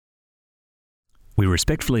We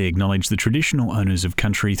respectfully acknowledge the traditional owners of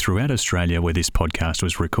country throughout Australia where this podcast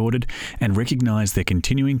was recorded and recognise their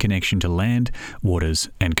continuing connection to land, waters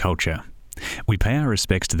and culture. We pay our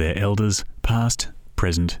respects to their elders, past,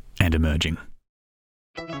 present and emerging.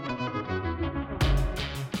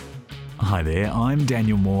 Hi there, I'm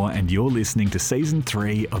Daniel Moore and you're listening to Season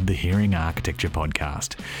 3 of the Hearing Architecture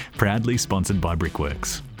Podcast, proudly sponsored by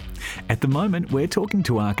Brickworks. At the moment, we're talking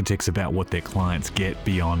to architects about what their clients get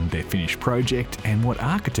beyond their finished project and what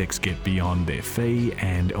architects get beyond their fee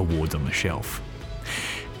and awards on the shelf.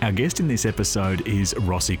 Our guest in this episode is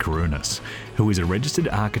Rossi Karunas, who is a registered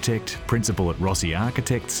architect, principal at Rossi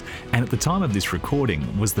Architects, and at the time of this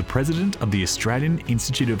recording was the president of the Australian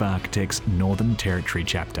Institute of Architects Northern Territory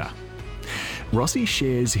chapter. Rossi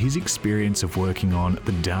shares his experience of working on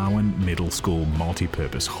the Darwin Middle School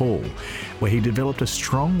multipurpose hall, where he developed a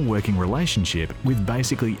strong working relationship with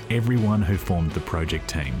basically everyone who formed the project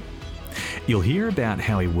team. You'll hear about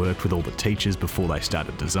how he worked with all the teachers before they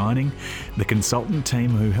started designing, the consultant team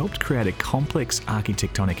who helped create a complex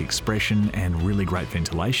architectonic expression and really great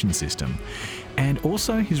ventilation system, and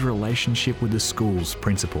also his relationship with the school's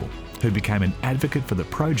principal, who became an advocate for the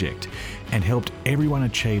project and helped everyone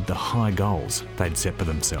achieve the high goals they'd set for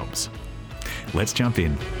themselves. Let's jump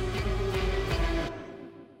in.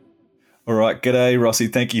 All right. G'day, Rossi.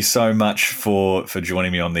 Thank you so much for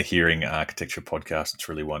joining me on the Hearing Architecture Podcast. It's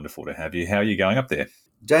really wonderful to have you. How are you going up there?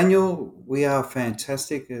 Daniel, we are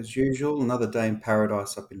fantastic as usual. Another day in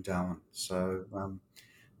paradise up in Darwin. So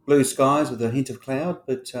blue skies with a hint of cloud,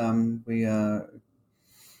 but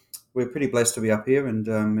we're pretty blessed to be up here and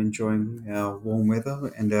enjoying our warm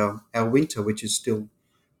weather and our winter, which is still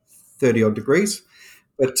 30 odd degrees.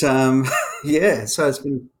 But so it's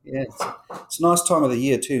been, it's a nice time of the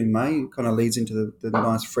year too. May kind of leads into the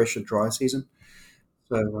nice, fresher, dry season.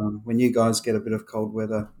 So when you guys get a bit of cold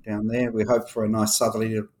weather down there, we hope for a nice southerly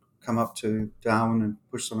to come up to Darwin and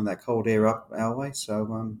push some of that cold air up our way.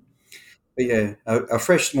 So, a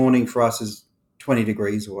fresh morning for us is 20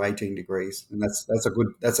 degrees or 18 degrees, and that's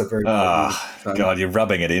a very good morning. So, God, you're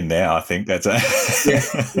rubbing it in now. I think that's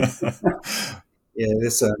Yeah,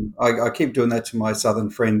 this I keep doing that to my southern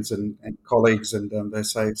friends and colleagues, and they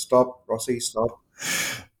say, "Stop, Rossi, stop."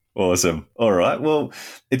 Awesome. All right. Well,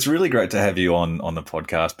 it's really great to have you on the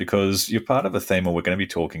podcast because you're part of a theme where we're going to be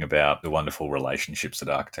talking about the wonderful relationships that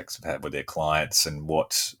architects have had with their clients and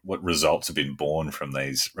what results have been born from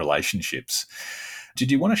these relationships.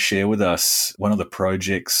 Did you want to share with us one of the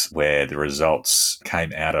projects where the results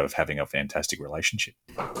came out of having a fantastic relationship?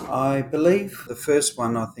 I believe the first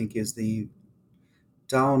one, I think, is the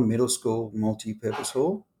Darwin Middle School multi-purpose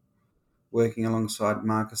hall, working alongside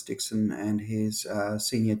Marcus Dixon and his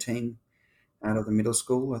senior team out of the middle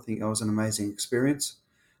school. I think that was an amazing experience.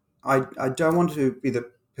 I don't want to be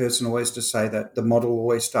the person always to say that the model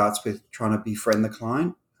always starts with trying to befriend the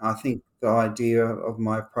client. I think the idea of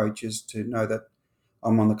my approach is to know that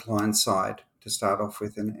I'm on the client's side to start off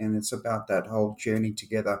with, and it's about that whole journey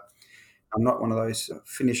together. I'm not one of those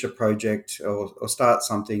finish a project or start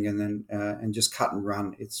something and then and just cut and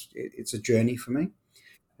run. It's a journey for me,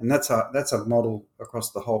 and that's a model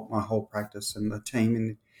across my whole practice. And the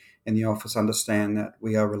team in the office understand that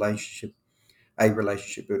we are a relationship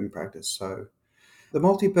building practice. So the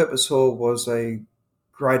multi-purpose hall was a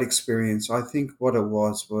great experience. I think what it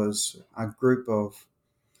was a group of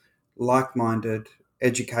like-minded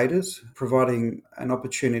educators providing an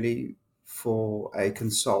opportunity for a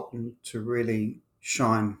consultant to really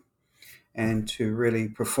shine and to really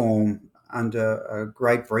perform under a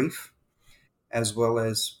great brief, as well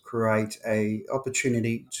as create a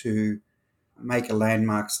opportunity to make a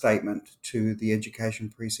landmark statement to the education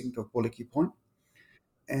precinct of Bullocky Point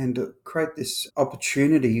and create this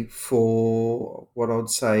opportunity for what I'd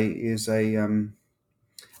say is a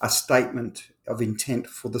statement of intent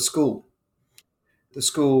for the school. The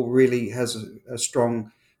school really has a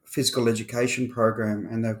strong physical education program,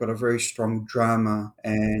 and they've got a very strong drama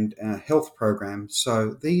and health program.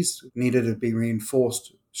 So these needed to be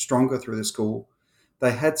reinforced stronger through the school.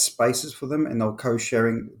 They had spaces for them, and they were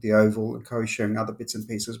co-sharing the Oval and co-sharing other bits and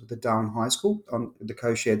pieces with the Darwin High School on the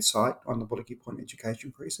co-shared site on the Bullocky Point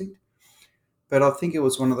Education Precinct. But I think it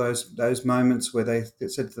was one of those moments where they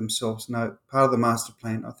said to themselves, no, part of the master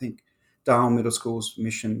plan, I think Darwin Middle School's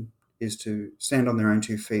mission is to stand on their own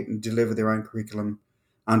 2 feet and deliver their own curriculum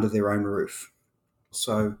under their own roof.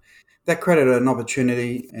 So that created an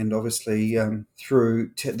opportunity, and obviously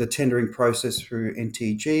through the tendering process through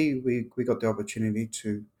NTG, we got the opportunity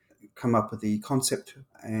to come up with the concept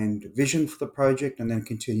and vision for the project, and then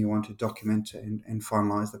continue on to document and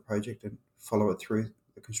finalise the project and follow it through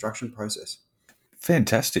the construction process.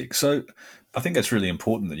 Fantastic. So I think that's really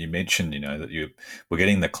important that you mentioned, that you were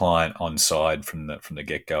getting the client on side from the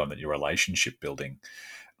get-go and that your relationship building.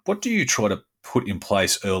 What do you try to put in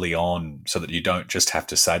place early on so that you don't just have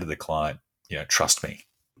to say to the client, trust me?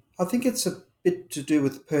 I think it's a bit to do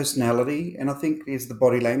with personality, and I think is the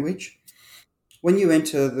body language. When you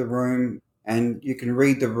enter the room and you can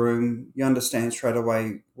read the room, you understand straight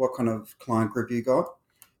away what kind of client group you got.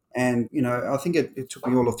 And, I think it took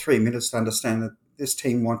me all of 3 minutes to understand that this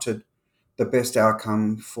team wanted the best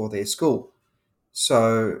outcome for their school.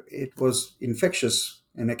 So it was infectious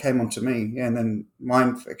and it came onto me. And then my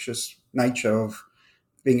infectious nature of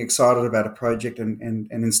being excited about a project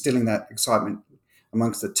and instilling that excitement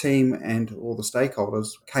amongst the team and all the stakeholders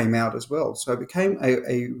came out as well. So it became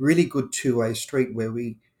a really good two-way street where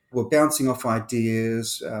we were bouncing off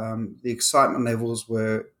ideas. The excitement levels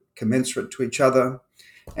were commensurate to each other.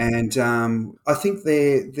 And I think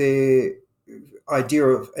their idea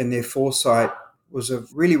of and their foresight was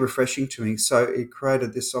really refreshing to me. So it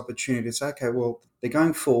created this opportunity to say, okay, well, they're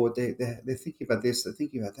going forward. They're thinking about this. They're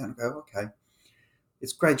thinking about that. And I go, okay,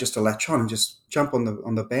 it's great just to latch on and just jump on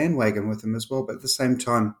the bandwagon with them as well. But at the same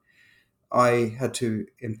time, I had to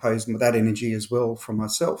impose that energy as well for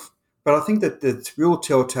myself. But I think that the real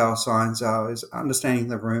telltale signs is understanding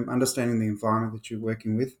the room, understanding the environment that you're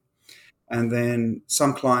working with. And then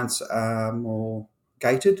some clients are more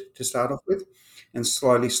gated to start off with. And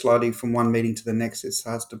slowly, from one meeting to the next, it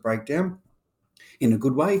starts to break down in a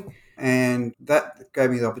good way. And that gave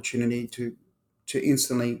me the opportunity to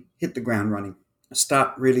instantly hit the ground running.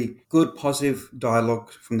 Start really good, positive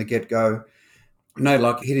dialogue from the get-go.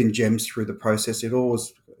 No hidden gems through the process. It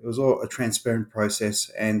was all a transparent process.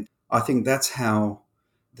 And I think that's how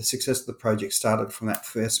the success of the project started from that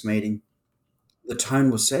first meeting. The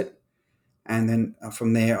tone was set. And then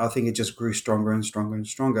from there, I think it just grew stronger and stronger and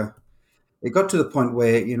stronger. It got to the point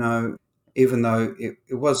where, even though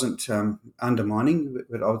it wasn't undermining,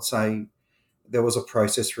 but I would say there was a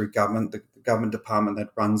process through government. The government department that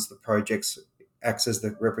runs the projects acts as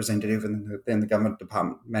the representative, and then the government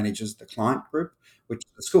department manages the client group, which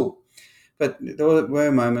is the school. But there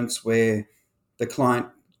were moments where the client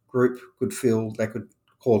group could feel they could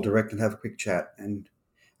call direct and have a quick chat. And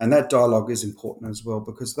that dialogue is important as well,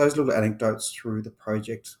 because those little anecdotes through the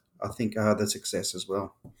project, I think, are the success as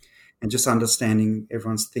well. And just understanding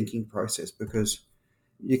everyone's thinking process, because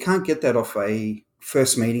you can't get that off a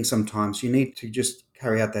first meeting sometimes. You need to just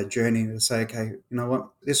carry out that journey to say, okay, you know what,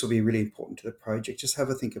 this will be really important to the project. Just have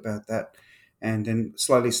a think about that. And then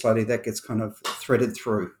slowly, that gets kind of threaded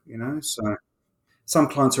through, So some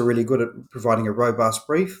clients are really good at providing a robust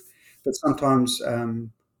brief, but sometimes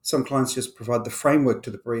some clients just provide the framework to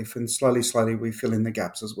the brief, and slowly we fill in the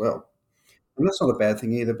gaps as well. And that's not a bad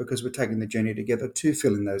thing either, because we're taking the journey together to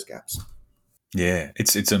fill in those gaps. Yeah,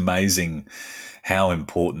 it's amazing how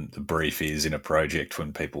important the brief is in a project,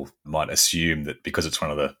 when people might assume that because it's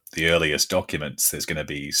one of the earliest documents, there's going to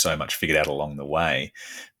be so much figured out along the way.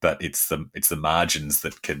 But it's the margins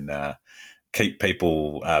that can keep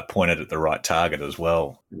people pointed at the right target as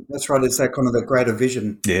well. That's right. It's that kind of the greater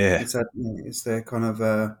vision. Yeah. It's the kind of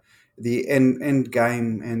the end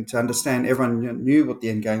game, and to understand everyone knew what the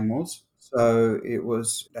end game was. So it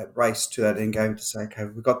was that race to that end game to say, okay,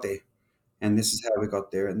 we got there, and this is how we got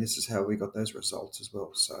there, and this is how we got those results as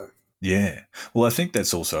well. So yeah. Well, I think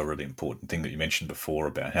that's also a really important thing that you mentioned before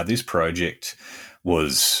about how this project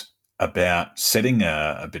was about setting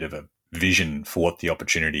a bit of a vision for what the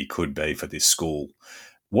opportunity could be for this school.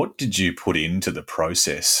 What did you put into the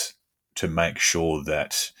process to make sure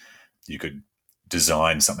that you could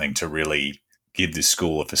design something to really give this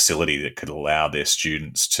school a facility that could allow their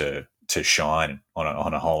students to shine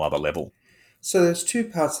on a whole other level? So there's two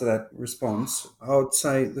parts to that response. I would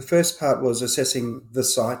say the first part was assessing the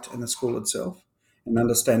site and the school itself, and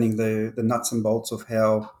understanding the nuts and bolts of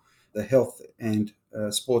how the health and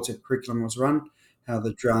sports curriculum was run, how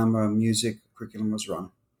the drama and music curriculum was run,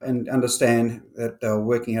 and understand that they were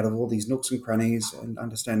working out of all these nooks and crannies, and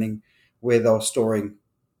understanding where they were storing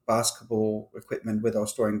basketball equipment, where they were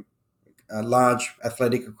storing large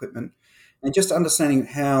athletic equipment, and just understanding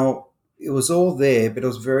how it was all there, but it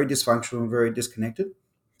was very dysfunctional and very disconnected.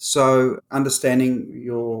 So understanding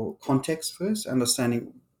your context first,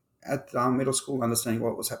 understanding at Darwin Middle School, understanding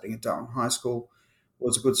what was happening at Darwin High School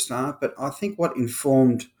was a good start. But I think what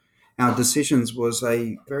informed our decisions was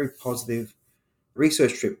a very positive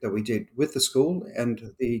research trip that we did with the school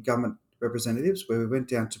and the government representatives, where we went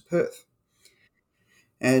down to Perth.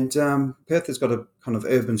 And Perth has got a kind of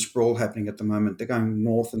urban sprawl happening at the moment. They're going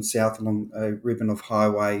north and south along a ribbon of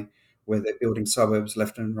highway, where they're building suburbs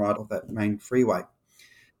left and right of that main freeway.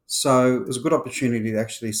 So it was a good opportunity to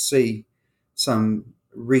actually see some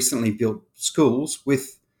recently built schools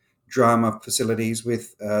with drama facilities,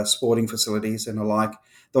 with sporting facilities and the like.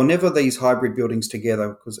 There were never these hybrid buildings together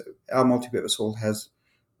because our multipurpose hall has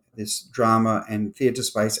this drama and theatre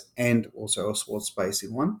space and also a sports space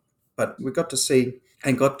in one. But we got to see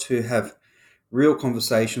and got to have real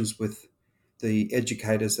conversations with the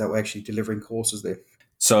educators that were actually delivering courses there.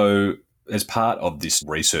 So, as part of this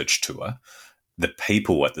research tour, the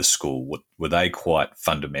people at the school, were they quite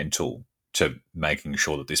fundamental to making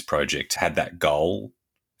sure that this project had that goal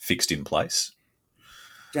fixed in place?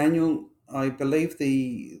 Daniel, I believe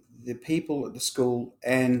the people at the school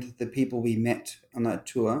and the people we met on that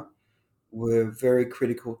tour were very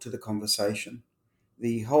critical to the conversation.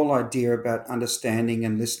 The whole idea about understanding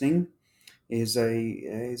and listening is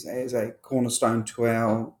a cornerstone to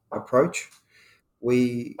our approach.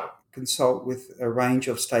 We consult with a range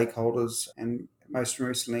of stakeholders and most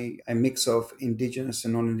recently a mix of Indigenous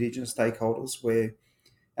and non-Indigenous stakeholders where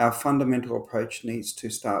our fundamental approach needs to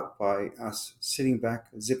start by us sitting back,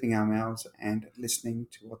 zipping our mouths and listening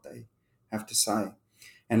to what they have to say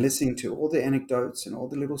and listening to all the anecdotes and all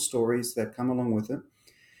the little stories that come along with it.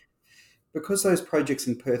 Because those projects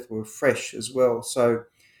in Perth were fresh as well, so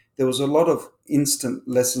there was a lot of instant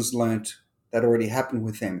lessons learnt that already happened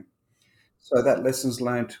with them. So that lessons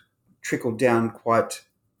learnt trickled down quite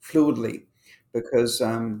fluidly because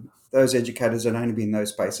those educators had only been in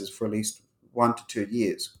those spaces for at least 1 to 2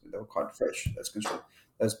 years. They were quite fresh,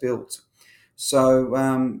 those builds.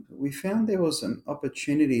 So we found there was an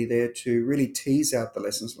opportunity there to really tease out the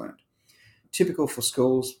lessons learned. Typical for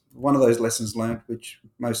schools, one of those lessons learned, which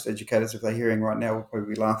most educators, if they're hearing right now, will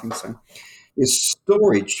probably be laughing, so is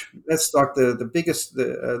storage. That's like the biggest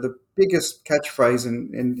catchphrase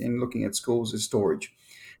in looking at schools is storage.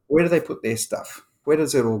 Where do they put their stuff? Where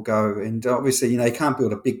does it all go? And obviously, you can't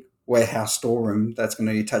build a big warehouse storeroom that's going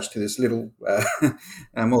to be attached to this little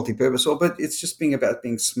multi-purpose hall. But it's just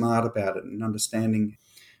being smart about it and understanding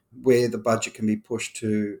where the budget can be pushed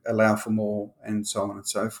to allow for more, and so on and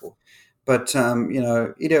so forth. But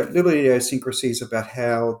little idiosyncrasies about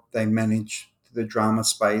how they manage the drama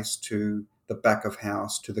space to the back of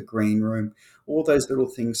house to the green room, all those little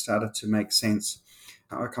things started to make sense.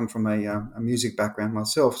 I come from a music background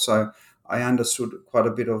myself, so I understood quite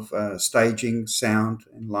a bit of staging, sound,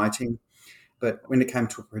 and lighting. But when it came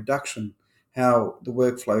to a production, how the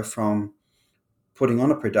workflow from putting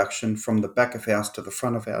on a production from the back of house to the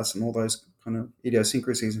front of house and all those kind of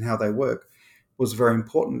idiosyncrasies and how they work was very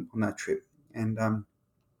important on that trip. And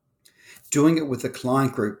doing it with the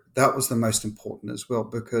client group, that was the most important as well,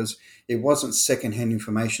 because it wasn't secondhand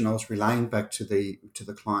information I was relaying back to the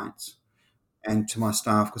clients and to my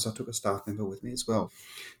staff, because I took a staff member with me as well.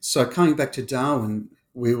 So coming back to Darwin,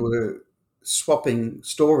 we were swapping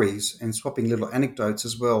stories and swapping little anecdotes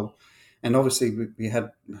as well. And obviously we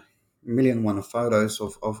had a million and one of photos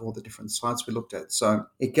of all the different sites we looked at. So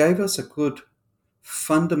it gave us a good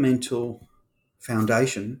fundamental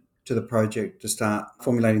foundation to the project to start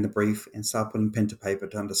formulating the brief and start putting pen to paper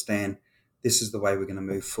to understand this is the way we're going to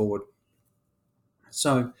move forward.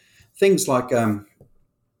 So things like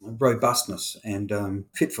robustness and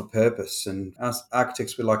fit for purpose. And us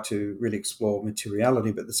architects, we like to really explore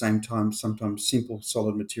materiality, but at the same time, sometimes simple,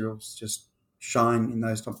 solid materials just shine in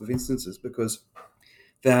those type of instances because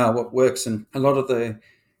they are what works. And a lot of the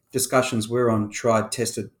discussions were on tried,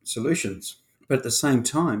 tested solutions. But at the same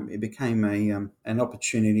time, it became an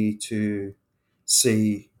opportunity to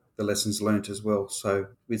see the lessons learnt as well. So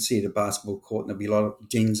we'd see it at a basketball court and there'd be a lot of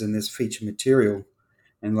dings and there's feature material.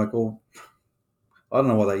 And like, oh, I don't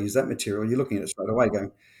know why they use that material. You're looking at it straight away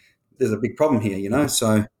going, there's a big problem here.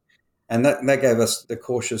 So, and that gave us the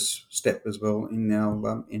cautious step as well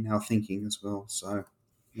in our thinking as well. So,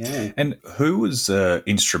 yeah. And who was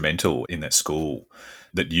instrumental in that school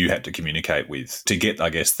that you had to communicate with to get, I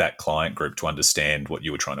guess, that client group to understand what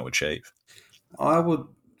you were trying to achieve? I would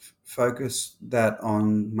focus that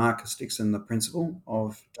on Marcus Dixon, the principal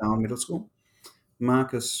of Darwin Middle School.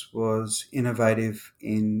 Marcus was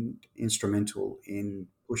instrumental in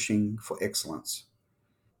pushing for excellence.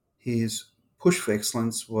 His push for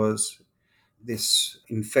excellence was this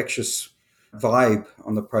infectious vibe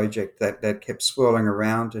on the project that kept swirling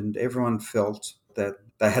around, and everyone felt that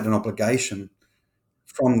they had an obligation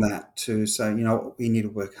from that to say, we need to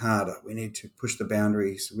work harder. We need to push the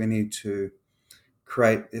boundaries. We need to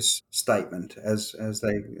create this statement, as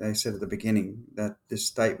they said at the beginning, that this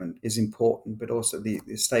statement is important, but also the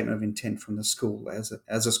statement of intent from the school as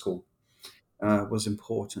a school was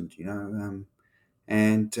important,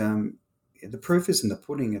 and the proof is in the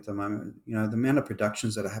pudding at the moment. The amount of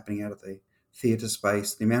productions that are happening out of the theatre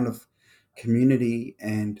space, the amount of community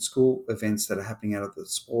and school events that are happening out of the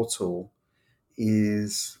sports hall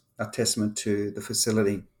is a testament to the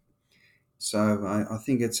facility. So I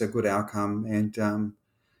think it's a good outcome. And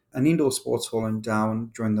an indoor sports hall in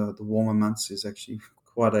Darwin during the warmer months is actually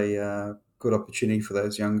quite a good opportunity for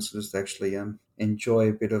those youngsters to actually enjoy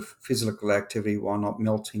a bit of physical activity while not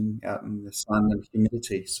melting out in the sun and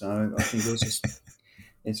humidity. So I think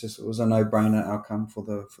it was a no-brainer outcome for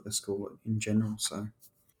the school in general. So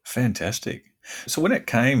Fantastic. So, when it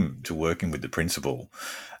came to working with the principal,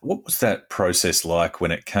 what was that process like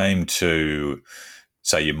when it came to,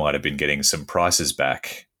 say, you might have been getting some prices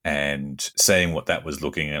back and seeing what that was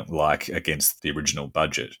looking at like against the original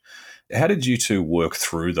budget? How did you two work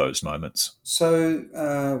through those moments?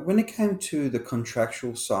 So when it came to the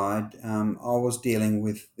contractual side, I was dealing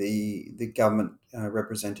with the government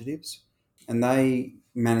representatives, and they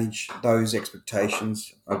manage those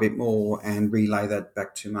expectations a bit more and relay that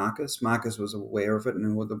back to Marcus. Marcus was aware of it,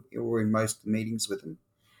 and we were in most meetings with him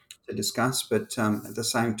to discuss. But at the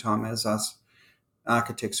same time as us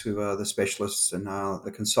architects, who are the specialists and are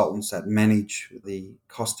the consultants that manage the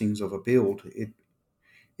costings of a build,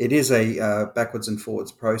 it is a backwards and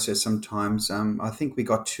forwards process sometimes. I think we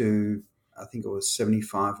got to, I think it was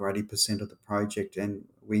 75 or 80% of the project, and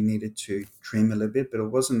we needed to trim a little bit, but it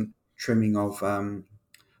wasn't trimming of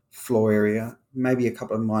floor area, maybe a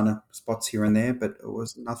couple of minor spots here and there, but it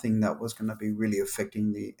was nothing that was going to be really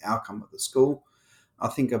affecting the outcome of the school. I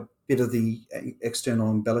think a bit of the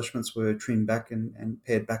external embellishments were trimmed back and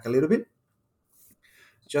pared back a little bit,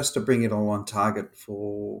 just to bring it all on target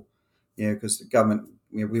for, because the government,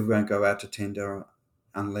 we won't go out to tender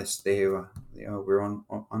unless we're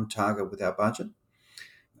on target with our budget.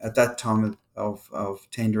 At that time of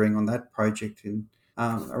tendering on that project in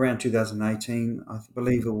around 2018, I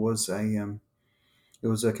believe it was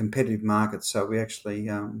a competitive market, so we actually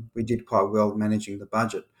we did quite well managing the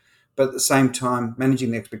budget, but at the same time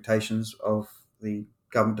managing the expectations of the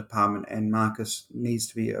government department and Marcus needs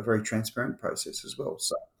to be a very transparent process as well.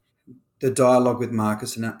 So the dialogue with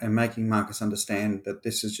Marcus and making Marcus understand that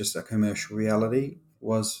this is just a commercial reality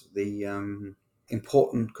was the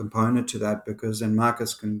important component to that, because then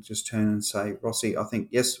Marcus can just turn and say, Rossi, I think,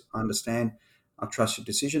 yes, I understand. I trust your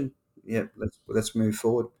decision. Yeah, let's move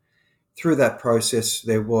forward. Through that process,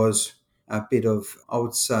 there was a bit of, I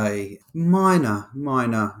would say, minor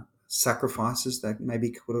sacrifices that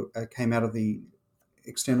maybe came out of the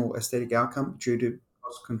external aesthetic outcome due to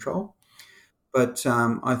cost control. But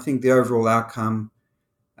I think the overall outcome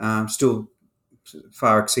still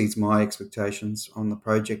far exceeds my expectations on the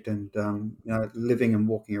project. And living and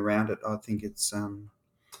walking around it, I think it's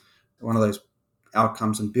one of those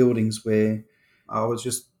outcomes and buildings where I was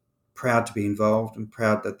just proud to be involved and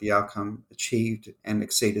proud that the outcome achieved and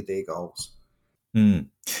exceeded their goals. Mm.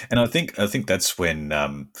 And I think that's when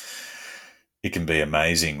it can be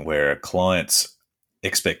amazing where a client's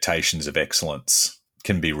expectations of excellence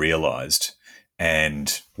can be realised,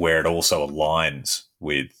 and where it also aligns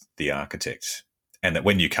with the architect. And that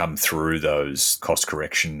when you come through those cost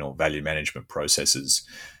correction or value management processes,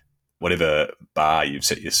 whatever bar you've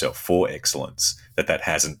set yourself for excellence, that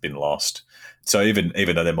hasn't been lost. So even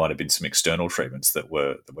though there might have been some external treatments that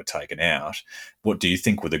were taken out, what do you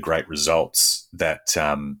think were the great results that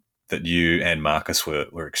that you and Marcus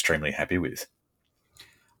were extremely happy with?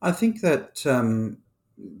 I think that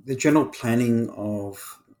the general planning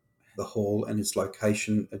of the hall and its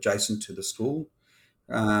location adjacent to the school,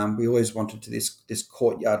 we always wanted this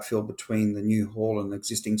courtyard feel between the new hall and the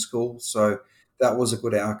existing school. So that was a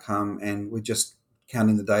good outcome, and we're just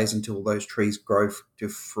counting the days until those trees grow to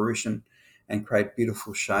fruition and create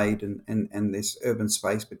beautiful shade and this urban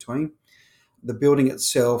space between. The building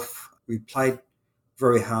itself, we played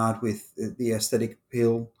very hard with the aesthetic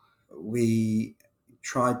appeal. We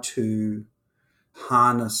tried to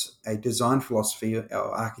harness a design philosophy or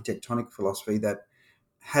architectonic philosophy that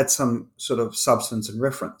had some sort of substance and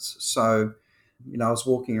reference. So, I was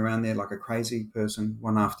walking around there like a crazy person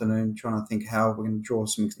one afternoon trying to think how we're going to draw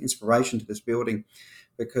some inspiration to this building,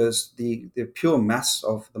 because the pure mass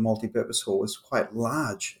of the multi-purpose hall was quite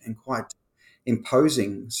large and quite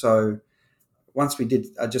imposing. So once we did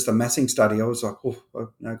just a massing study, I was like,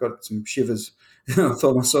 I got some shivers. I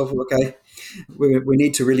thought to myself, okay, we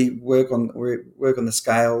need to really work on the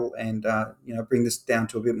scale and bring this down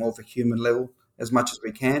to a bit more of a human level as much as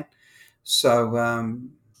we can. So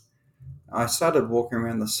I started walking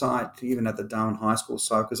around the site, even at the Darwin High School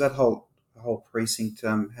site, because that whole precinct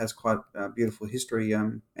has quite a beautiful history.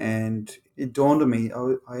 And it dawned on me,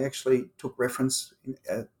 I actually took reference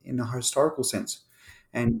in a historical sense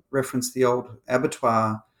and referenced the old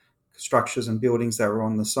abattoir structures and buildings that were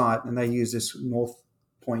on the site, and they used this north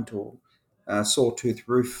point or sawtooth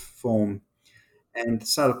roof form, and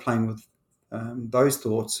started playing with those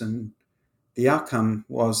thoughts. And the outcome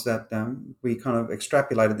was that we kind of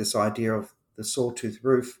extrapolated this idea of the sawtooth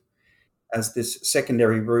roof as this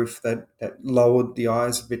secondary roof that lowered the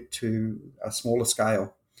eyes a bit to a smaller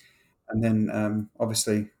scale. And then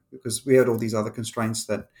obviously, because we had all these other constraints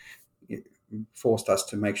that forced us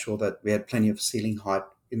to make sure that we had plenty of ceiling height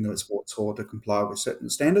in the sports hall to comply with certain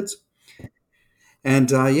standards. And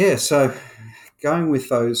so going with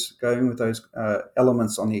those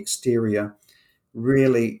elements on the exterior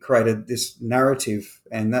really created this narrative,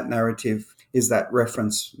 and that narrative is that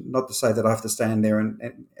reference. Not to say that I have to stand there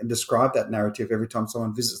and describe that narrative every time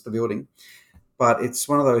someone visits the building, but it's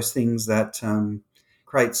one of those things that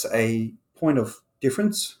creates a point of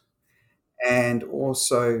difference, and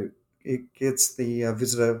also it gets the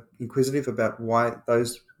visitor inquisitive about why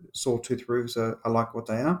those sawtooth roofs are like what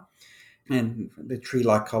they are, and the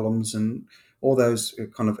tree-like columns and all those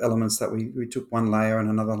kind of elements that we took one layer and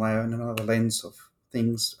another lens of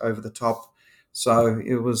things over the top. So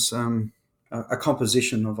it was a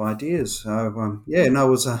composition of ideas. So it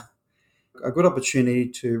was a good opportunity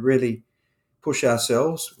to really push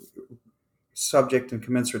ourselves, subject and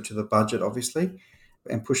commensurate to the budget, obviously,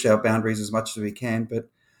 and push our boundaries as much as we can. But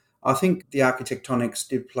I think the architectonics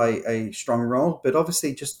did play a strong role, but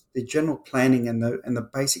obviously just the general planning and the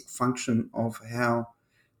basic function of how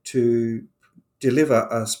to deliver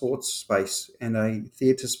a sports space and a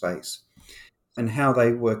theatre space and how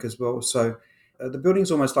they work as well. So the building's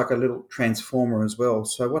almost like a little transformer as well.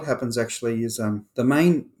 So what happens actually is the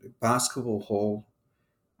main basketball hall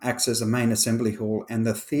acts as a main assembly hall, and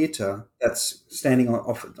the theatre that's standing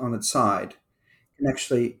on its side can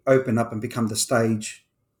actually open up and become the stage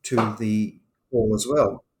to the hall as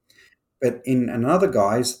well. But in another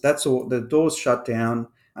guise, that's all. The door's shut down.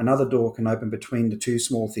 Another door can open between the two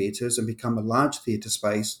small theatres and become a large theatre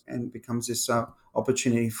space, and becomes this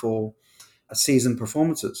opportunity for season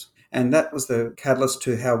performances. And that was the catalyst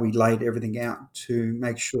to how we laid everything out to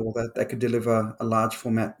make sure that they could deliver a large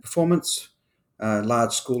format performance,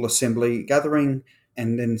 large school assembly gathering,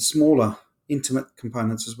 and then smaller intimate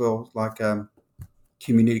components as well, like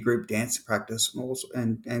community group dance practice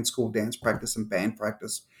and school dance practice and band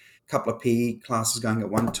practice, a couple of PE classes going at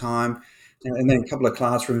one time, and then a couple of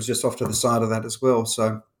classrooms just off to the side of that as well.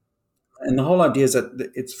 So, and the whole idea is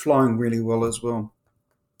that it's flowing really well as well.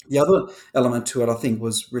 The other element to it, I think,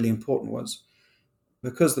 was really important was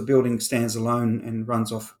because the building stands alone and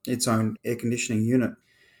runs off its own air conditioning unit,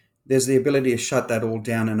 there's the ability to shut that all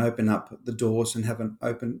down and open up the doors and have an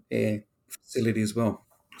open air facility as well.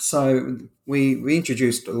 So we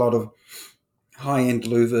introduced a lot of high-end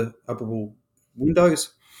louver operable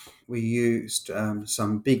windows. We used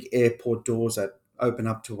some big airport doors that open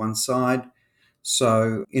up to one side.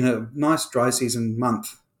 So in a nice dry season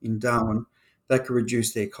month in Darwin, that could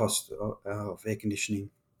reduce their cost of air conditioning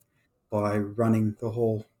by running the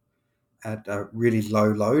hall at a really low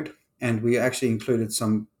load. And we actually included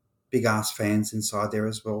some big-ass fans inside there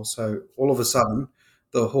as well. So all of a sudden,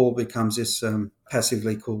 the hall becomes this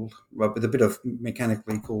passively cooled, with a bit of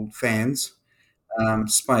mechanically cooled fans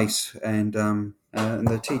space, and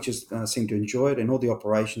the teachers seem to enjoy it, and all the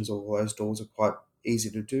operations of all those doors are quite easy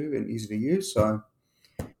to do and easy to use. So,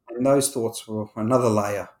 and those thoughts were another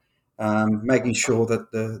layer, making sure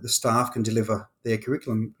that the staff can deliver their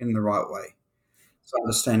curriculum in the right way. So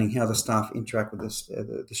understanding how the staff interact with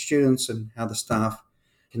the students, and how the staff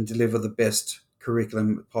can deliver the best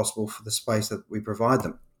curriculum possible for the space that we provide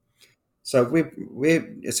them. So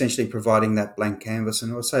we're essentially providing that blank canvas.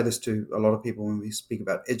 And I'll say this to a lot of people when we speak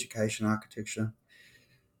about education architecture.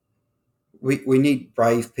 We need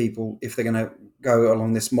brave people if they're going to go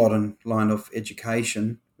along this modern line of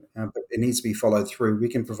education, but it needs to be followed through. We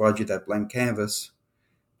can provide you that blank canvas,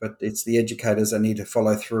 but it's the educators that need to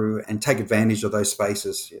follow through and take advantage of those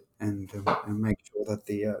spaces and make sure that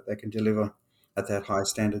they can deliver at that high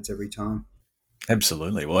standards every time.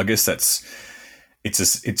 Absolutely. Well, I guess it's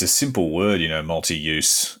a simple word,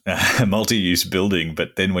 multi-use building.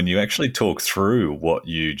 But then when you actually talk through what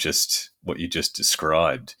you just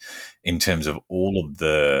described in terms of all of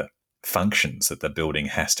the functions that the building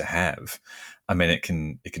has to have, I mean, it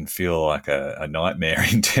can feel like a nightmare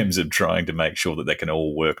in terms of trying to make sure that they can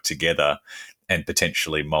all work together and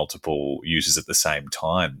potentially multiple uses at the same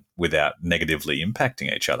time without negatively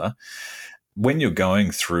impacting each other. When you're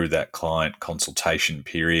going through that client consultation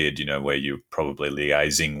period, where you're probably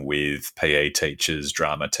liaising with PE teachers,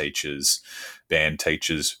 drama teachers, band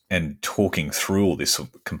teachers, and talking through all this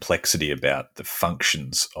sort of complexity about the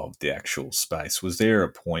functions of the actual space, was there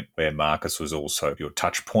a point where Marcus was also your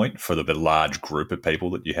touch point for the large group of people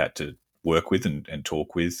that you had to work with and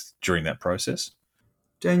talk with during that process?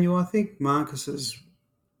 Daniel, I think Marcus is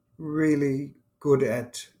really good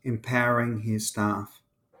at empowering his staff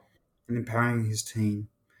and empowering his team.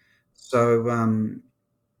 So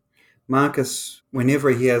Marcus,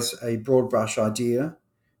 whenever he has a broad brush idea,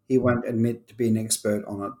 he won't admit to being an expert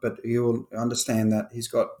on it, but he will understand that he's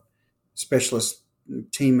got specialist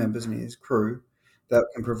team members in his crew that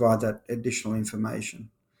can provide that additional information.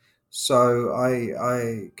 So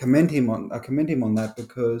I commend him on that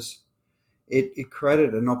because it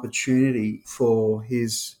created an opportunity for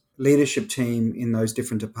his leadership team in those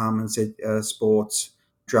different departments, sports,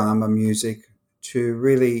 drama, music, to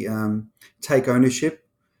really take ownership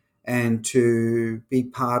and to be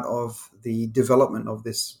part of the development of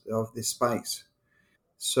this space.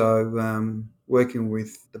 So working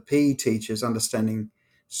with the PE teachers, understanding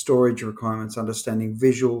storage requirements, understanding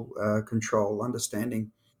visual control,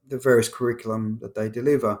 understanding the various curriculum that they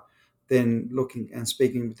deliver, then looking and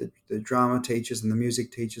speaking with the drama teachers and the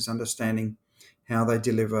music teachers, understanding how they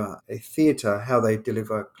deliver a theatre, how they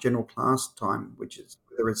deliver general class time, which is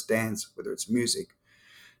whether it's dance, whether it's music.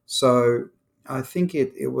 So I think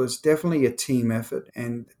it was definitely a team effort,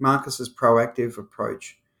 and Marcus's proactive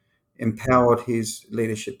approach empowered his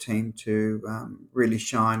leadership team to really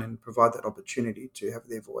shine and provide that opportunity to have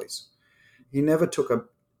their voice. He never took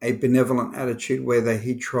a benevolent attitude where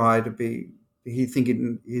he tried to be, he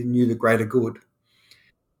knew the greater good.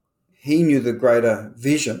 He knew the greater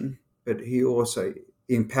vision, but he also,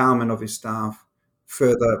 the empowerment of his staff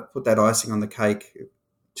further put that icing on the cake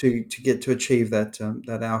to get to achieve that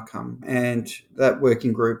outcome. And that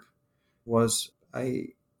working group was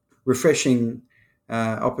a refreshing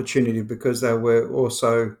opportunity because they were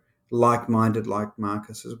also like-minded like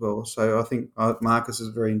Marcus as well. So I think Marcus is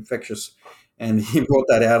very infectious, and he brought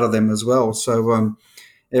that out of them as well. So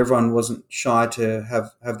everyone wasn't shy to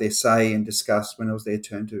have their say and discuss when it was their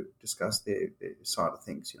turn to discuss their side of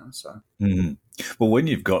things, So. Mm-hmm. Well, when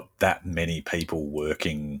you've got that many people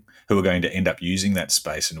working who are going to end up using that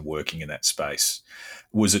space and working in that space,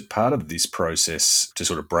 was it part of this process to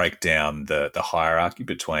sort of break down the hierarchy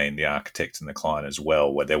between the architect and the client as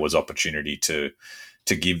well, where there was opportunity to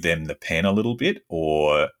give them the pen a little bit,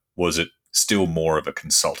 or was it still more of a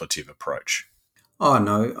consultative approach? Oh,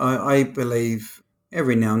 no, I believe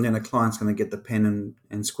every now and then a client's going to get the pen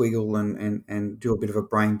and squiggle and do a bit of a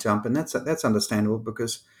brain jump, and that's understandable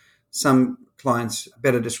because some clients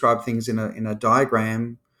better describe things in a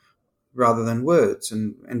diagram rather than words,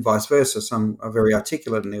 and vice versa. Some are very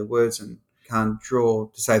articulate in their words and can't draw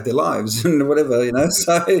to save their lives and whatever,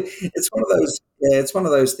 So it's one of those. Yeah, it's one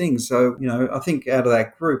of those things. So I think out of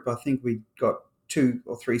that group, I think we got 2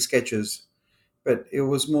 or 3 sketches, but it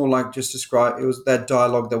was more like just describe. It was that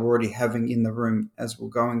dialogue that we're already having in the room as we're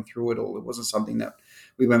going through it all. It wasn't something that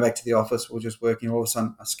we went back to the office. We're just working. All of a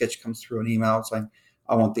sudden, a sketch comes through an email saying,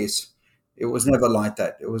 "I want this." It was never like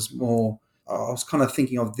that. It was more. I was kind of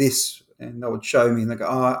thinking of this, and they would show me, and they go,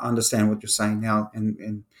 "Oh, I understand what you're saying now,"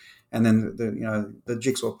 and then the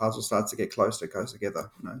jigsaw puzzle starts to get closer, goes together.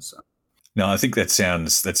 So. No, I think that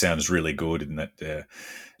sounds really good, and that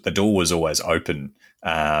the door was always open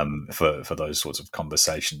for those sorts of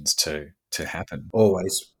conversations to happen.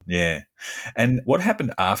 Always. Yeah. And what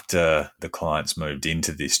happened after the clients moved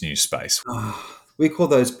into this new space? We call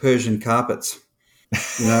those Persian carpets.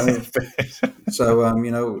 So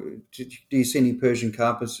do you see any Persian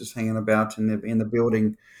carpets just hanging about in the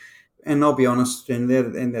building? And I'll be honest, and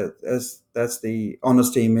that's the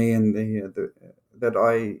honesty in me, and that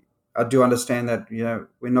I do understand that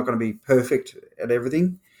we're not going to be perfect at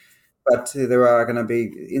everything, but there are going to be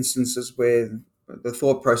instances where the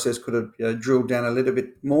thought process could have drilled down a little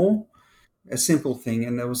bit more. A simple thing,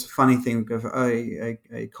 and there was a funny thing.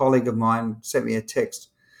 A colleague of mine sent me a text,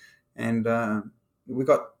 and we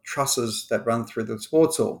got trusses that run through the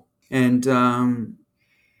sports hall, and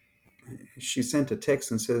she sent a text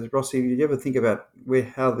and says, "Rossi, did you ever think about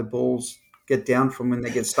how the balls get down from when they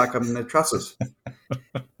get stuck up in the trusses?"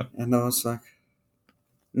 And I was like,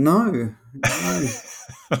 no.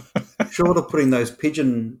 Short of putting those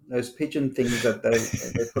pigeon things that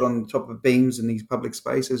they put on the top of beams in these public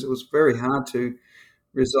spaces, it was very hard to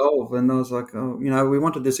resolve. And I was like, we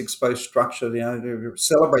wanted this exposed structure, to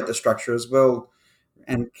celebrate the structure as well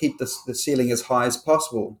and keep the ceiling as high as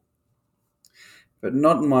possible. but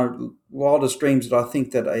not in my wildest dreams did I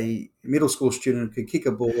think that a middle school student could kick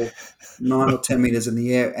a ball 9 or 10 meters in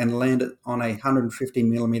the air and land it on a 150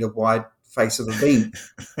 millimeter wide face of a beam.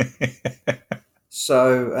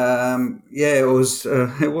 So it was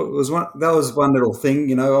one that was one little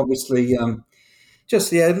thing, Obviously,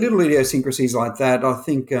 just little idiosyncrasies like that. I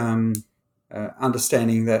think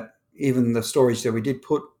understanding that even the storage that we did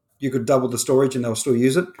put, you could double the storage and they'll still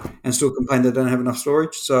use it and still complain they don't have enough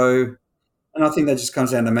storage. So, and I think that just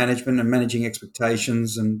comes down to management and managing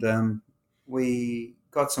expectations. And we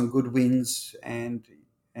got some good wins, and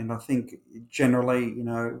I think generally,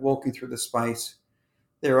 walking through the space,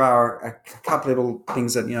 there are a couple of little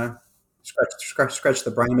things that scratch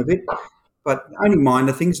the brain a bit, but only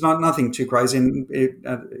minor things, nothing too crazy. And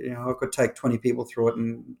I could take 20 people through it,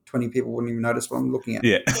 and 20 people wouldn't even notice what I'm looking at.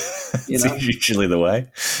 Yeah, it's usually the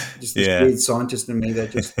way. Just this weird scientist in me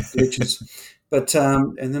that just glitches. But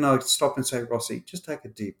and then I would stop and say, Rossi, just take a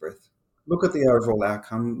deep breath. Look at the overall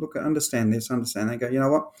outcome. Understand this, understand that. Go, you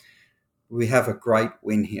know what? We have a great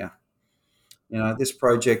win here. This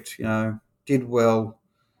project, did well.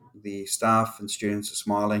 The staff and students are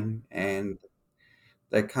smiling, and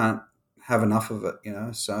they can't have enough of it.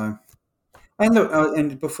 So, and look,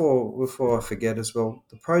 and before I forget as well,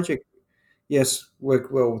 the project, yes,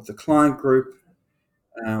 worked well with the client group,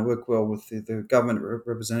 worked well with the government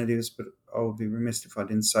representatives, but I would be remiss if I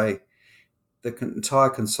didn't say the entire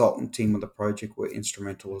consultant team of the project were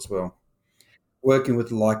instrumental as well. Working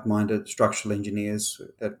with like-minded structural engineers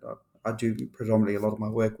that I do predominantly a lot of my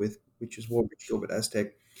work with, which is Warbridge Gilbert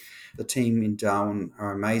Aztec. The team in Darwin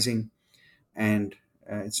are amazing, and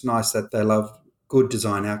it's nice that they love good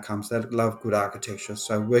design outcomes. They love good architecture.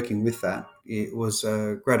 So working with that, it was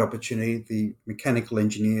a great opportunity. The mechanical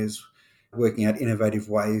engineers working out innovative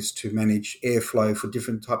ways to manage airflow for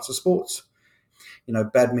different types of sports.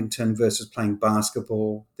 Badminton versus playing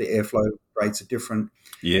basketball, the airflow rates are different.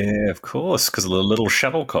 Yeah, of course, because of the little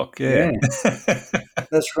shuttlecock. Yeah.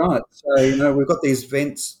 That's right. So, we've got these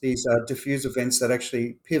vents, these diffuser vents that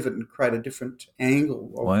actually pivot and create a different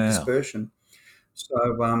angle of dispersion. So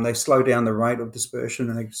they slow down the rate of dispersion,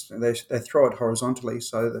 and they throw it horizontally,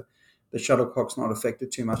 so the shuttlecock's not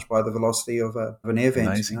affected too much by the velocity of an air vent.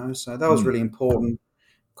 Amazing. So that was really important.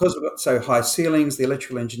 Because we've got so high ceilings, the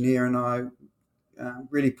electrical engineer and I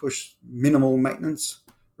really push minimal maintenance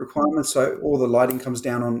requirements. So all the lighting comes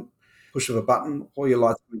down on push of a button. All your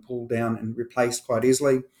lights can be pulled down and replaced quite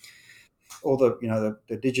easily. All the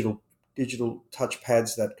the digital touch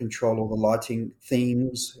pads that control all the lighting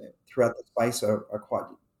themes throughout the space are quite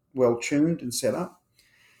well tuned and set up.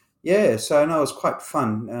 Yeah, so no, it was quite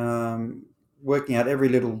fun working out every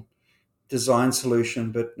little design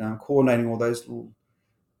solution, but coordinating all those little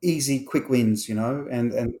easy, quick wins,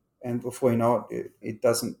 and before you know it, it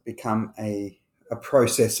doesn't become a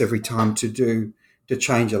process every time to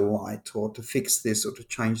change a light or to fix this or to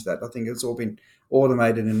change that. I think it's all been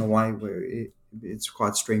automated in a way where it's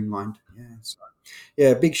quite streamlined. Yeah,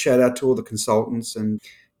 so big shout out to all the consultants, and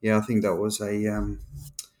I think that was a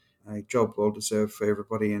job well deserved for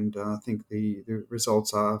everybody, and I think the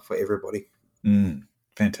results are for everybody.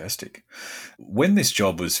 Fantastic. When this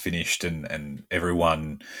job was finished and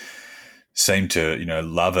everyone seemed to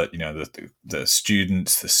love it, the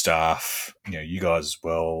students, the staff, you guys as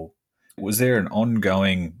well, was there an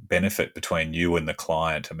ongoing benefit between you and the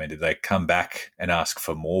client? I mean, did they come back and ask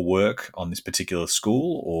for more work on this particular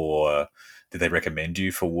school, or did they recommend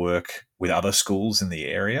you for work with other schools in the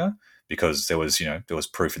area because there was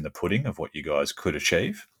proof in the pudding of what you guys could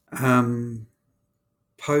achieve?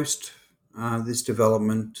 Post this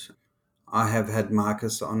development, I have had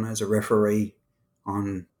Marcus on as a referee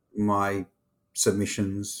on my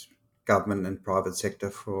submissions, government and private sector,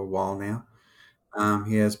 for a while now.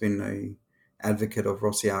 He has been an advocate of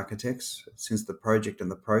Rossi Architects since the project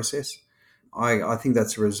and the process. I think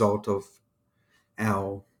that's a result of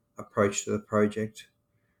our approach to the project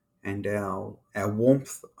and our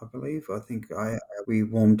warmth, I believe. I think we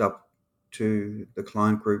warmed up to the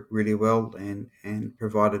client group really well and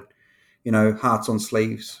provided, hearts on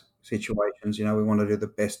sleeves situations. We want to do the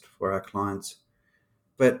best for our clients.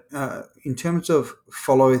 But in terms of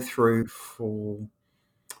follow through for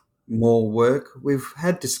more work, we've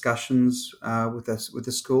had discussions with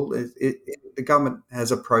the school. The government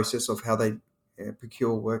has a process of how they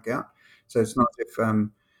procure work out. So it's not as if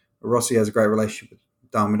Rossi has a great relationship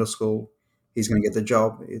with Darwin Middle School, he's going to get the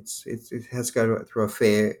job. It has to go through a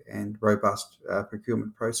fair and robust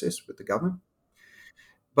procurement process with the government.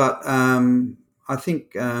 But I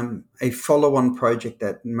think a follow-on project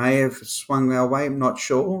that may have swung our way, I'm not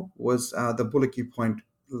sure, was the Bullicue Point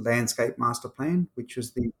landscape master plan, which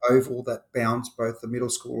was the oval that bounds both the middle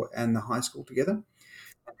school and the high school together,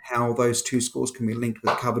 and how those two schools can be linked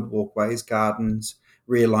with covered walkways, gardens,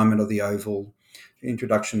 realignment of the oval,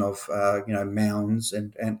 introduction of mounds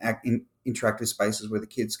and interactive spaces where the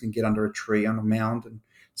kids can get under a tree on a mound and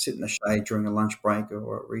sit in the shade during a lunch break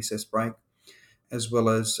or a recess break, as well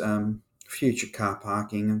as future car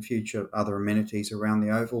parking and future other amenities around the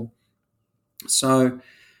oval. So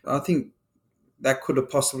I think that could have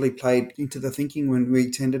possibly played into the thinking when we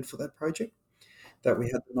tendered for that project, that we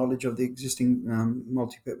had the knowledge of the existing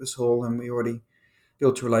multi-purpose hall, and we already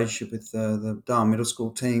built a relationship with the Darwin Middle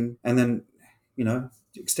School team, and then,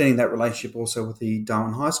 extending that relationship also with the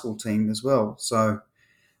Darwin High School team as well. So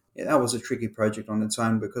that was a tricky project on its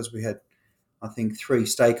own, because we had, I think, three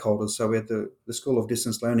stakeholders. So we had the School of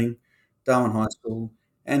Distance Learning, Darwin High School,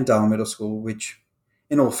 and Darwin Middle School, which,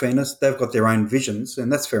 in all fairness, they've got their own visions,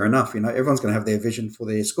 and that's fair enough. Everyone's going to have their vision for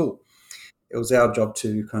their school. It was our job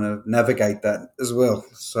to kind of navigate that as well.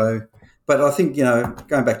 So, but I think,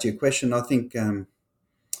 going back to your question, I think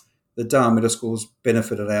the Darwin Middle Schools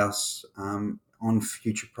benefited us on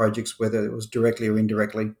future projects, whether it was directly or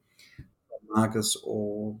indirectly from Marcus,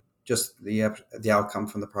 or just the outcome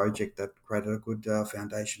from the project that created a good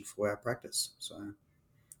foundation for our practice. So,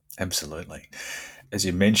 absolutely. As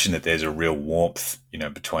you mentioned, that there's a real warmth,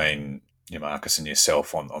 between Marcus and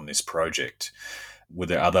yourself on this project. Were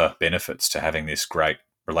there other benefits to having this great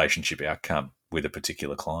relationship outcome with a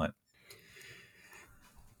particular client?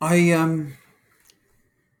 On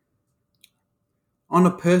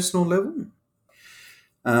a personal level,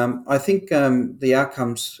 I think the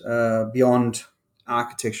outcomes beyond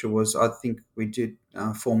architecture was, I think we did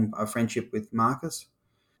form a friendship with Marcus.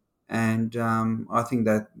 And I think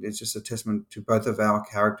that it's just a testament to both of our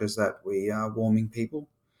characters that we are warming people.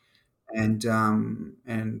 And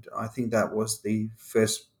I think that was the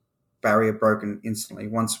first barrier broken instantly.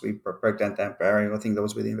 Once we broke down that barrier, I think that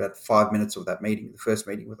was within about 5 minutes of that meeting, the first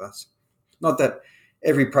meeting with us. Not that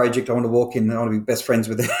every project I want to walk in, I want to be best friends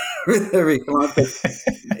with with every client, but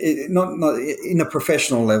not in a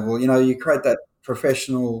professional level. You create that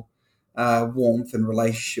professional warmth and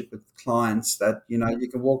relationship with clients that you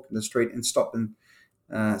can walk in the street and stop and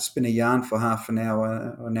spin a yarn for half an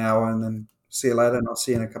hour, and then see you later, and I'll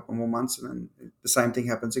see you in a couple more months, and then the same thing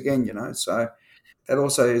happens again. So that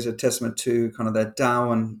also is a testament to kind of that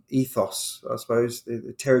Darwin ethos, I suppose,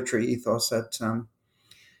 the territory ethos, that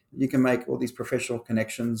you can make all these professional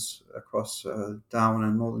connections across Darwin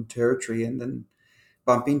and Northern Territory, and then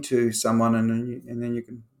bump into someone, and then you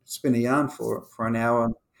can spin a yarn for an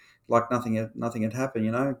hour, like nothing had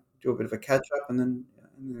happened. Do a bit of a catch up, and then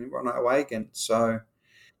run away again. So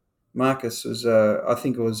Marcus was, I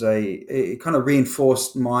think it kind of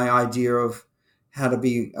reinforced my idea of how to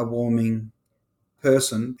be a warming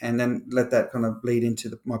person, and then let that kind of bleed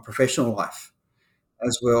into my professional life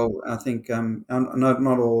as well. I think not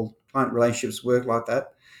all client relationships work like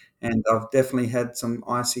that, and I've definitely had some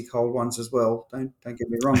icy cold ones as well. Don't get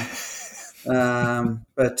me wrong,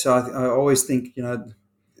 but I always think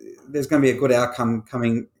there's going to be a good outcome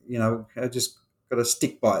coming. I just got to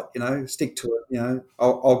stick by it. Stick to it.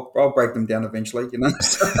 I'll break them down eventually.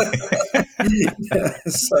 So,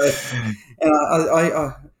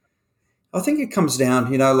 and I think it comes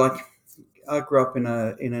down. Like, I grew up in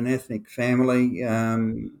an ethnic family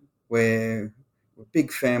where a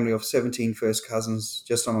big family of 17 first cousins,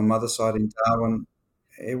 just on my mother's side in Darwin.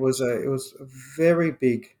 It was a very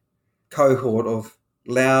big cohort of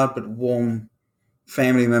loud but warm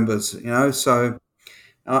family members. So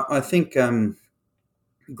I think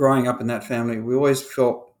growing up in that family, we always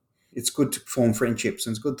felt it's good to form friendships,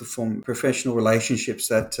 and it's good to form professional relationships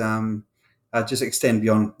that just extend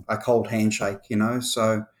beyond a cold handshake.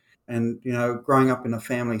 So. And, growing up in a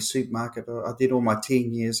family supermarket, I did all my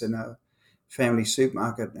teen years in a family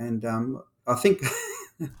supermarket. And I think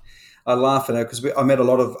I laugh at it because I met a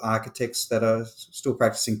lot of architects that are still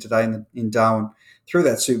practicing today in Darwin through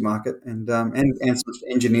that supermarket, and some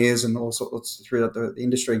engineers and all sorts throughout the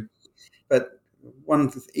industry. But one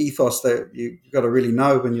of the ethos that you've got to really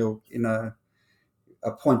know when you're in a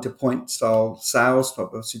point-to-point style sales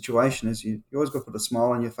type of situation is you always got to put a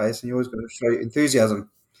smile on your face, and you always got to show enthusiasm.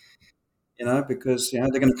 Because they're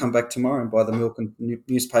going to come back tomorrow and buy the milk and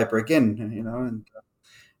newspaper again.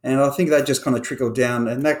 And I think that just kind of trickled down,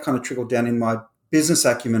 and that kind of trickled down in my business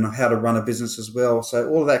acumen of how to run a business as well. So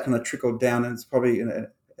all of that kind of trickled down, and it's probably an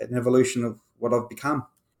evolution of what I've become.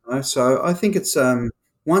 So I think it's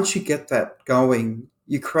once you get that going,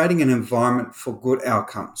 you're creating an environment for good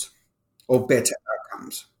outcomes or better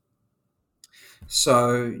outcomes.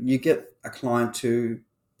 So you get a client to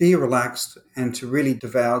be relaxed and to really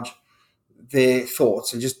divulge their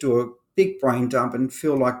thoughts and just do a big brain dump and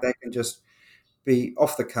feel like they can just be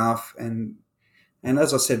off the cuff. And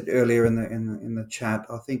as I said earlier in the chat,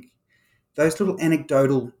 I think those little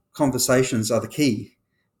anecdotal conversations are the key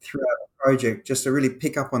throughout the project, just to really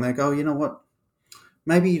pick up on that. Go, you know what?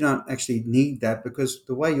 Maybe you don't actually need that, because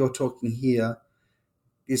the way you're talking here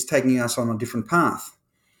is taking us on a different path.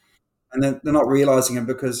 And they're not realizing it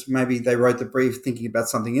because maybe they wrote the brief thinking about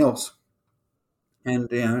something else. And,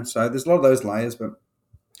 so there's a lot of those layers. But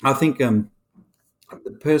I think the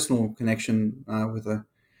personal connection with a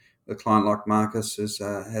client like Marcus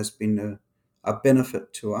has been a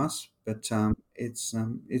benefit to us. But it's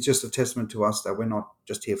just a testament to us that we're not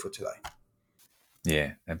just here for today.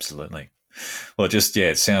 Yeah, absolutely. Well,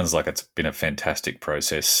 it sounds like it's been a fantastic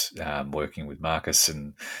process working with Marcus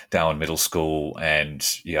and Darwin Middle School. And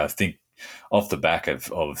I think off the back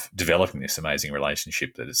of developing this amazing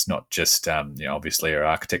relationship, that it's not just, obviously our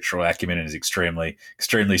architectural acumen is extremely,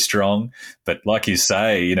 extremely strong. But like you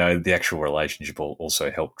say, the actual relationship will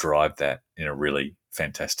also help drive that in a really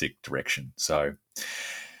fantastic direction. So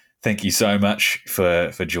thank you so much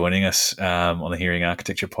for joining us on the Hearing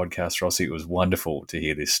Architecture podcast, Rossi. It was wonderful to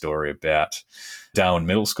hear this story about Darwin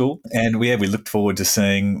Middle School. And we look forward to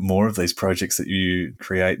seeing more of these projects that you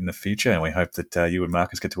create in the future. And we hope that you and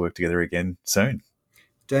Marcus get to work together again soon.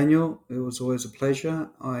 Daniel, it was always a pleasure.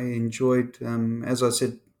 I enjoyed, as I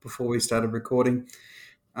said before we started recording,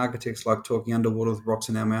 architects like talking underwater with rocks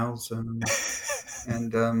in our mouths. And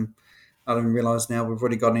I didn't realise now we've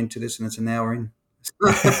already gotten into this and it's an hour in.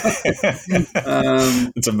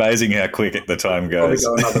 It's amazing how quick the time goes.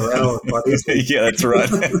 Probably go another hour quite easily. Yeah, that's right.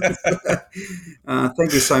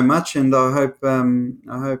 Thank you so much, and I hope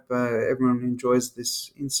everyone enjoys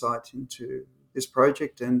this insight into this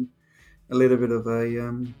project and a little bit of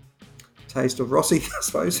a taste of Rossi, I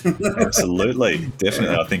suppose. Absolutely,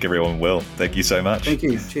 definitely. I think everyone will. Thank you so much. Thank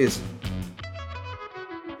you. Cheers.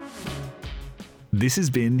 This has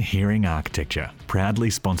been Hearing Architecture, proudly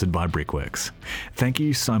sponsored by Brickworks. Thank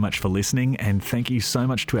you so much for listening, and thank you so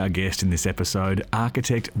much to our guest in this episode,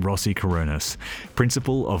 architect Rossi Karunas,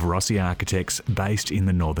 principal of Rossi Architects based in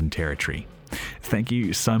the Northern Territory. Thank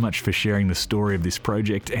you so much for sharing the story of this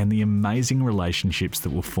project and the amazing relationships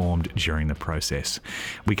that were formed during the process.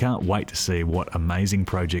 We can't wait to see what amazing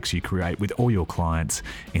projects you create with all your clients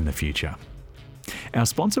in the future. Our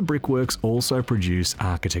sponsor Brickworks also produce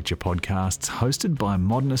architecture podcasts hosted by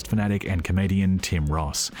modernist fanatic and comedian Tim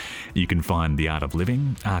Ross. You can find The Art of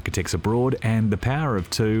Living, Architects Abroad and The Power of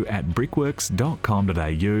Two at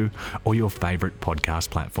brickworks.com.au or your favourite podcast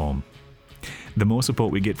platform. The more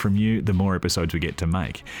support we get from you, the more episodes we get to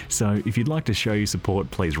make. So if you'd like to show your support,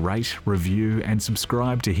 please rate, review and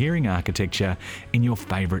subscribe to Hearing Architecture in your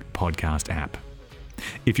favourite podcast app.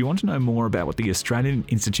 If you want to know more about what the Australian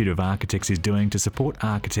Institute of Architects is doing to support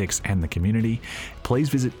architects and the community, please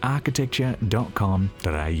visit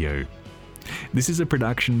architecture.com.au. This is a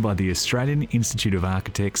production by the Australian Institute of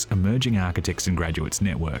Architects Emerging Architects and Graduates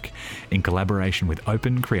Network in collaboration with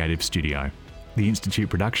Open Creative Studio. The Institute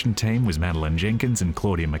production team was Madeline Jenkins and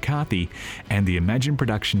Claudia McCarthy, and the Imagine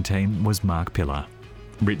production team was Mark Pillar.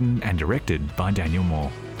 Written and directed by Daniel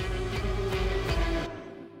Moore.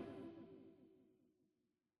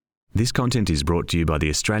 This content is brought to you by the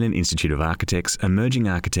Australian Institute of Architects, Emerging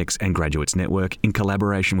Architects and Graduates Network in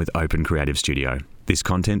collaboration with Open Creative Studio. This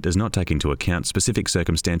content does not take into account specific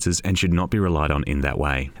circumstances and should not be relied on in that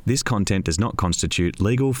way. This content does not constitute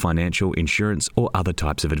legal, financial, insurance or other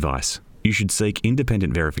types of advice. You should seek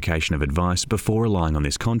independent verification of advice before relying on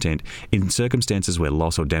this content in circumstances where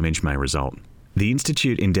loss or damage may result. The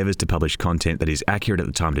Institute endeavours to publish content that is accurate at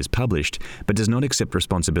the time it is published, but does not accept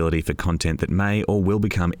responsibility for content that may or will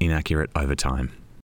become inaccurate over time.